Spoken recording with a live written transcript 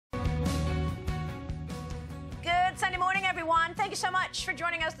everyone. Thank you so much for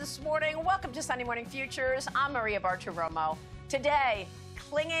joining us this morning. Welcome to Sunday Morning Futures. I'm Maria Bartiromo. Today,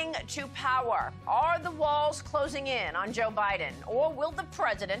 clinging to power. Are the walls closing in on Joe Biden? Or will the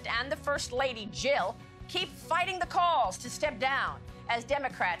president and the First Lady, Jill, keep fighting the calls to step down as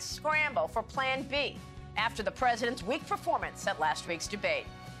Democrats scramble for Plan B after the president's weak performance at last week's debate?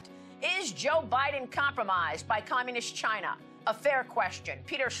 Is Joe Biden compromised by communist China? A fair question.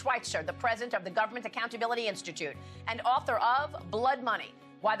 Peter Schweitzer, the president of the Government Accountability Institute and author of Blood Money,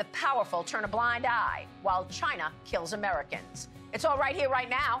 Why the Powerful Turn a Blind Eye While China Kills Americans. It's all right here, right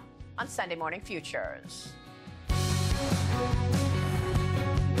now on Sunday Morning Futures.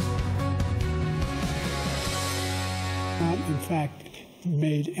 Not, in fact,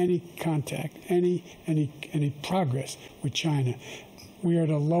 made any contact, any progress with China. We are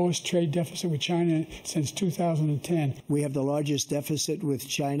the lowest trade deficit with China since 2010. We have the largest deficit with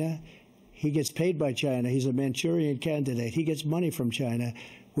China. He gets paid by China. He's a Manchurian candidate. He gets money from China.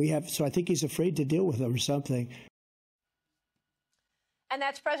 So I think he's afraid to deal with them or something. And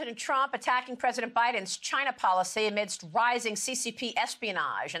that's President Trump attacking President Biden's China policy amidst rising CCP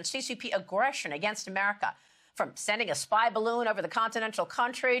espionage and CCP aggression against America. From sending a spy balloon over the continental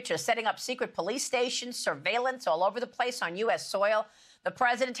country to setting up secret police stations, surveillance all over the place on U.S. soil, the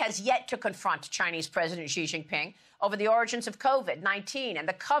president has yet to confront Chinese President Xi Jinping over the origins of COVID-19 and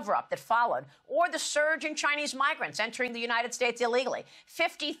the cover-up that followed, or the surge in Chinese migrants entering the United States illegally.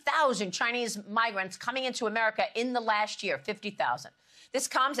 50,000 Chinese migrants coming into America in the last year, 50,000. This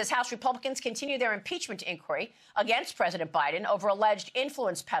comes as House Republicans continue their impeachment inquiry against President Biden over alleged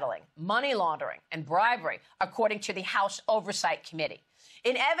influence peddling, money laundering, and bribery, according to the House Oversight Committee.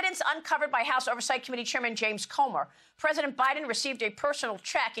 In evidence uncovered by House Oversight Committee Chairman James Comer, President Biden received a personal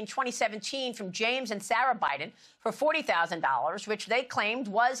check in 2017 from James and Sarah Biden for $40,000, which they claimed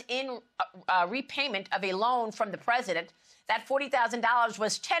was in repayment of a loan from the president. That $40,000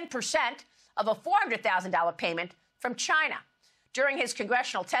 was 10% of a $400,000 payment from China. During his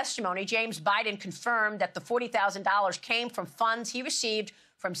congressional testimony, James Biden confirmed that the $40,000 came from funds he received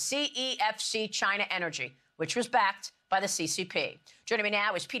from CEFC China Energy, which was backed by the CCP. Joining me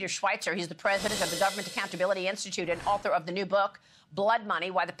now is Peter Schweitzer. He's the president of the Government Accountability Institute and author of the new book, Blood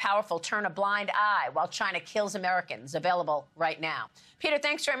Money, Why the Powerful Turn a Blind Eye While China Kills Americans, available right now. Peter,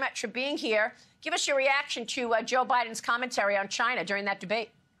 thanks very much for being here. Give us your reaction to Joe Biden's commentary on China during that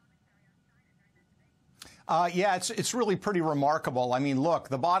debate. Yeah, it's really pretty remarkable. I mean, look,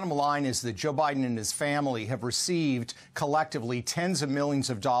 the bottom line is that Joe Biden and his family have received collectively tens of millions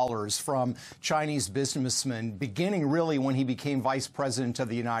of dollars from Chinese businessmen, beginning really when he became vice president of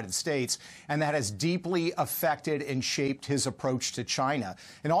the United States. And that has deeply affected and shaped his approach to China.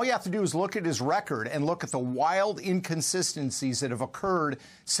 And all you have to do is look at his record and look at the wild inconsistencies that have occurred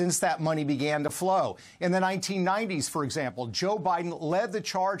since that money began to flow. In the 1990s, for example, Joe Biden led the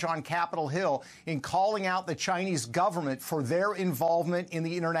charge on Capitol Hill in calling out the Chinese government for their involvement in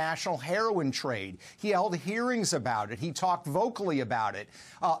the international heroin trade. He held hearings about it. He talked vocally about it.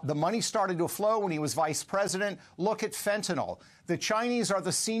 The money started to flow when he was vice president. Look at fentanyl. The Chinese are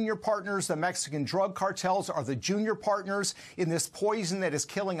the senior partners. The Mexican drug cartels are the junior partners in this poison that is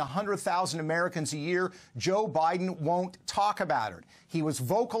killing 100,000 Americans a year. Joe Biden won't talk about it. He was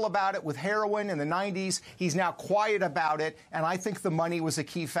vocal about it with heroin in the 90s. He's now quiet about it, and I think the money was a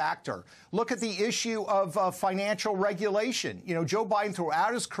key factor. Look at the issue of financial regulation. You know, Joe Biden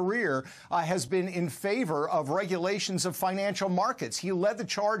throughout his career has been in favor of regulations of financial markets. He led the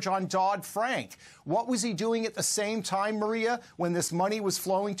charge on Dodd-Frank. What was he doing at the same time, Maria, when this money was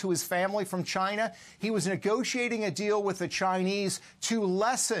flowing to his family from China? He was negotiating a deal with the Chinese to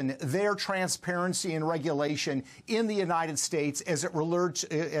lessen their transparency and regulation in the United States as it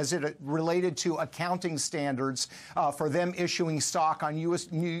related to accounting standards for them issuing stock on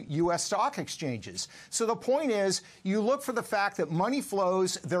U.S. stock exchanges. So the point is, you look for the fact that money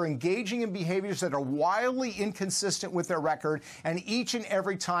flows, they're engaging in behaviors that are wildly inconsistent with their record, and each and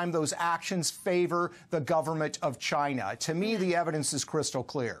every time those actions favor the government of China. To me, the evidence is crystal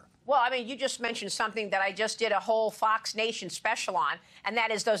clear. Well, I mean, you just mentioned something that I just did a whole Fox Nation special on, and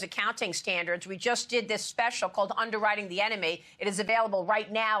that is those accounting standards. We just did this special called Underwriting the Enemy. It is available right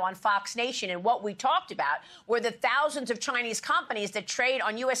now on Fox Nation. And what we talked about were the thousands of Chinese companies that trade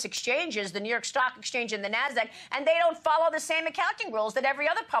on U.S. exchanges, the New York Stock Exchange and the NASDAQ, and they don't follow the same accounting rules that every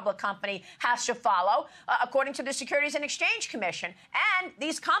other public company has to follow, according to the Securities and Exchange Commission. And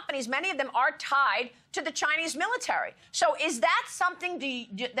these companies, many of them are tied to the Chinese military. So is that something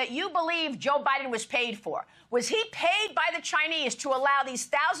that you believe Joe Biden was paid for? Was he paid by the Chinese to allow these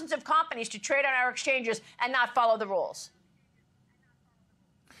thousands of companies to trade on our exchanges and not follow the rules?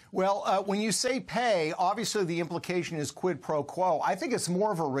 Well, when you say pay, obviously the implication is quid pro quo. I think it's more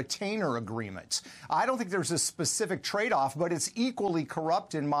of a retainer agreement. I don't think there's a specific trade-off, but it's equally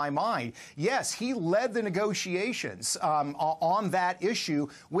corrupt in my mind. Yes, he led the negotiations on that issue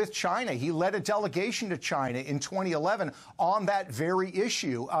with China. He led a delegation to China in 2011 on that very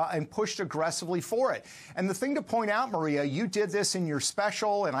issue and pushed aggressively for it. And the thing to point out, Maria, you did this in your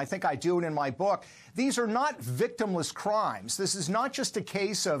special, and I think I do it in my book. These are not victimless crimes. This is not just a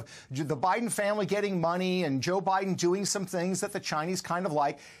case of the Biden family getting money and Joe Biden doing some things that the Chinese kind of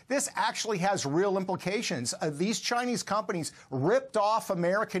like. This actually has real implications. These Chinese companies ripped off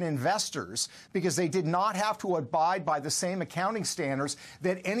American investors because they did not have to abide by the same accounting standards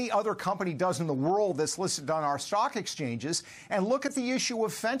that any other company does in the world that's listed on our stock exchanges. And look at the issue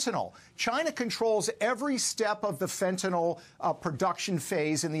of fentanyl. China controls every step of the fentanyl production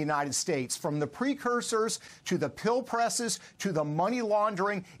phase in the United States, from the precursors to the pill presses to the money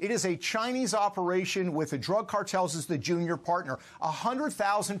laundering. It is a Chinese operation with the drug cartels as the junior partner.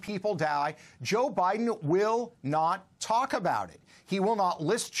 100,000 people die. Joe Biden will not talk about it. He will not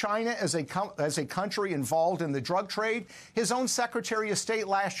list China as a country involved in the drug trade. His own Secretary of State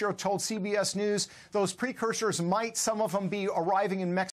last year told CBS News those precursors might, some of them, be arriving in Mexico